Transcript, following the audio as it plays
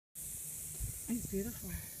He's beautiful.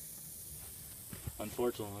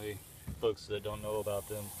 Unfortunately, folks that don't know about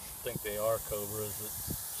them think they are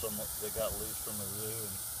cobras that got loose from the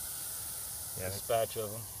zoo, and dispatch of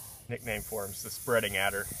them. Nickname for him is the spreading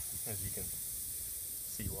adder, as you can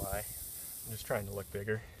see why. I'm just trying to look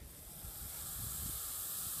bigger.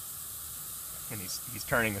 And he's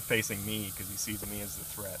turning and facing me because he sees me as the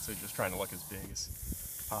threat, so he's just trying to look as big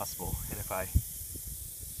as possible. And if I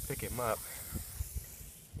pick him up,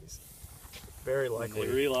 he's very likely...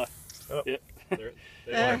 They realize... Oh. Yep. Here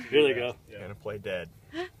they go. They're going to play dead.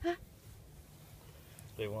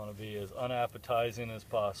 They want to be as unappetizing as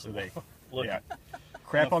possible. So they look,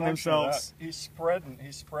 crap on themselves. He's spreading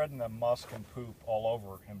the musk and poop all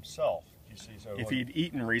over himself. You see, so if he'd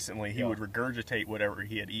eaten recently, he would regurgitate whatever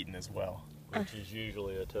he had eaten as well. Which is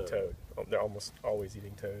usually a toad. Oh, they're almost always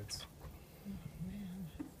eating toads.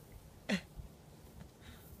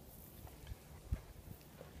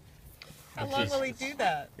 How long will he do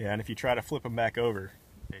that? Yeah, and if you try to flip them back over,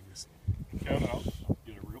 they just... Kevin, I'll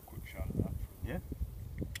get a real quick shot of that. Yeah.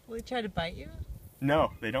 Will he try to bite you?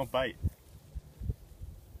 No, they don't bite.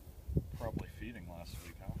 Probably feeding last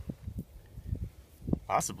week, huh?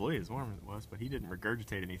 Possibly, as warm as it was, but he didn't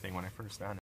regurgitate anything when I first found him.